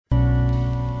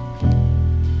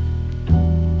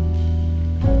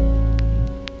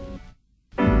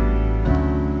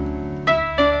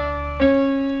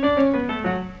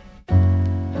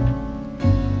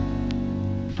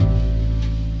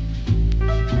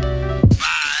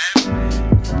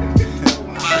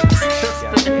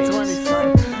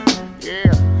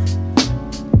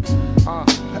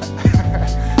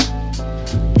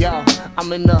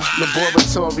I'm in the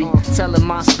laboratory, telling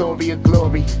my story of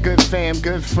glory. Good fam,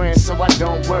 good friends, so I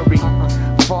don't worry.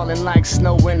 Falling like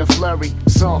snow in a flurry,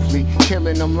 softly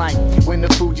killing them like when the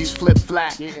Fuji's flip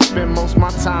flat. Spend most my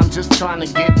time just trying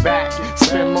to get back.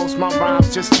 Spend most my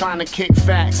rhymes just trying to kick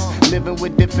facts. Living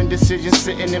with different decisions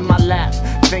sitting in my lap,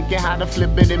 thinking how to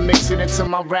flip it and mix it into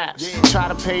my raps. Try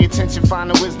to pay attention,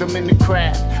 find the wisdom in the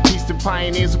craft. Peace to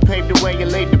pioneers who paved the way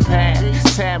and laid the path.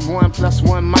 Tab 1 +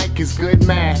 1 mic is good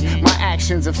math. My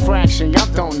actions a fraction, y'all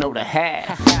don't know the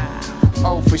half.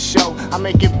 Oh, for sure, I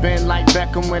make it bend like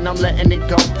Beckham when I'm letting it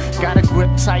go. Got a grip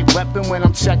tight weapon when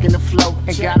I'm checking the flow.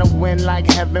 And gotta win like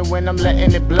heaven when I'm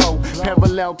letting it blow.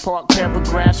 Parallel park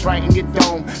paragraphs right in your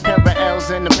dome. Pair of L's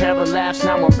and a pair of laughs,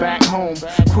 now I'm back home.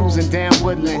 Cruising down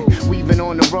Woodland, weaving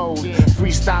on the road.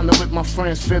 Freestyling with my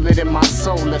friends, feel it in my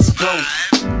soul, let's go.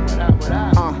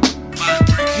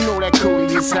 You know that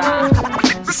Kooley is high,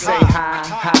 just say hi,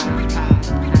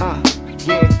 hi.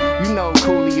 Yeah, you know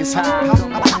Kooley is high,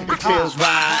 it feels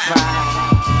right.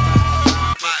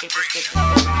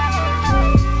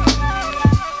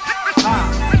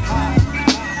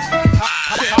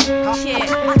 Yeah,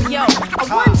 yo, a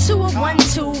 1-2, a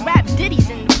 1-2, rap ditties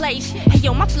in the place. Hey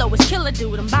yo, my flow is killer,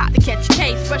 dude, I'm about to catch a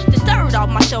case. Brush the dirt off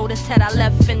my shoulders, till I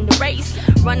left in the race.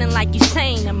 Running like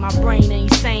Usain, and my brain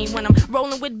ain't sane. When I'm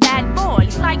rolling with bad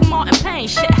boys, like Martin Payne.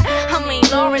 Shit, I mean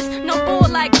Lawrence, no bull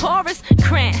like Horace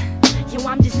Grant. Yo,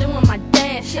 I'm just doing my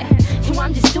dance, yeah. Yo,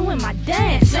 I'm just doing my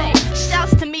dance, hey.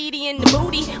 Shouts to Meaty and the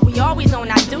Booty. We always on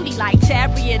our duty like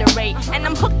Tab reiterate. And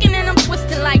I'm hooking and I'm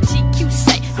twisting like GQ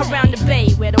say. Around the bay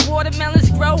where the watermelons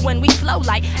grow when we flow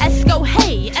like Esco,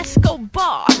 hey,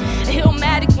 Escobar.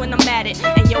 Hillmatic when I'm at it.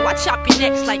 And yo, I chop your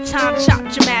necks like Time Chop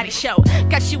Dramatic Show.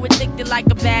 Got you addicted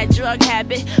like a bad drug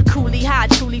habit. Kooley high,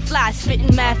 truly fly,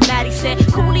 spitting mathematics. Said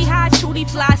Kooley high, truly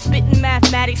fly, spitting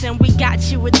mathematics. And we got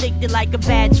you addicted like a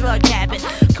bad drug habit.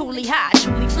 Kooley high,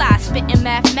 truly fly, spitting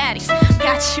mathematics.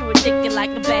 Got you addicted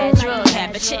like a bad drug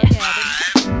habit, yeah.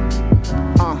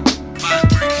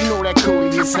 You know that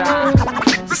Kooley is high,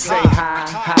 just say hi,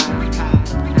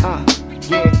 hi.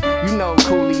 Yeah, you know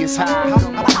Kooley is high,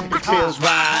 it feels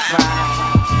right.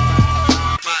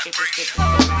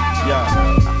 Yeah,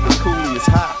 Kooley is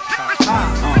high.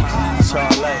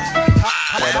 Charlie.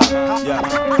 Yeah.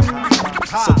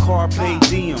 So carpe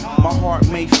diem, my heart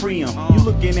may free him. You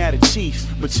looking at a chief,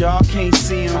 but y'all can't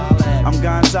see him. I'm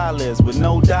Gonzalez with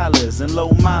no dollars and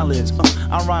low mileage.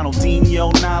 I'm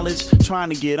Ronaldinho knowledge, trying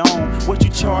to get on. What you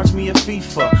charge me a fee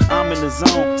for? I'm in the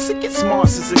zone. Sick and smart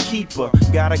as a keeper.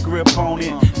 Got a grip on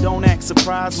it. Don't act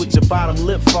surprised with your bottom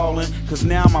lip falling. Cause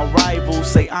now my rivals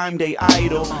say I'm they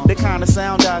idol. They kinda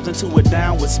sound dives into a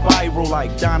downward spiral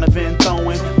like Donovan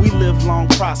throwing. We live long,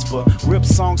 prosper, rip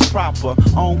songs proper,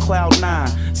 on cloud 9.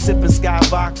 Sipping Sky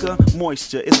Vodka,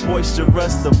 moisture, it's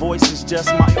boisterous. The voice is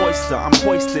just my oyster, I'm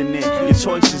hoisting it. Your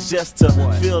choice is just to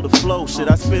feel the flow. Should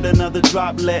I spit another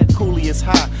droplet? Kooley is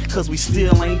high, cause we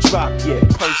still ain't dropped yet.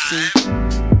 Person.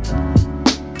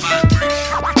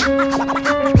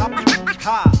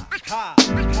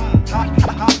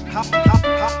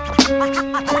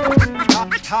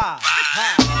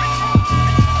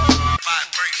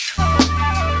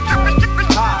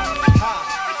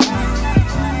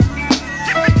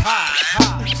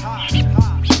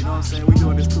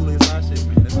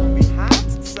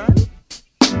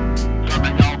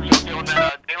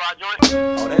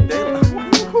 Oh, that daylight.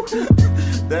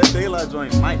 That daylight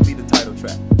joint might be the title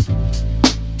track.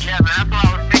 Yeah, man, that's what I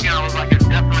was thinking. I was like, it's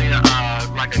definitely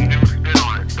like a new spin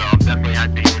on it. So I'm definitely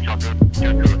happy what y'all do.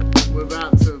 We're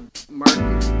about to market.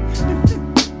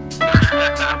 I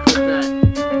put that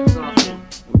softly.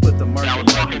 We put the market. Yeah, I was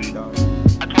talking.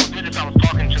 I told Dennis I was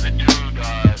talking to the dude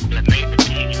that made the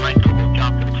beat. He might do a little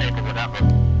job to the tape or whatever.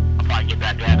 I'll probably get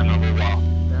back at him in a little while.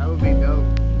 That would be dope.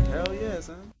 Hell yeah,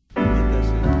 son.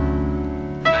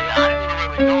 I didn't even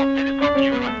really know if Dennis was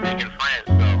you and making friends,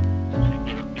 so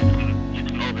get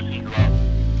some overseas love.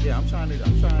 Yeah, I'm trying to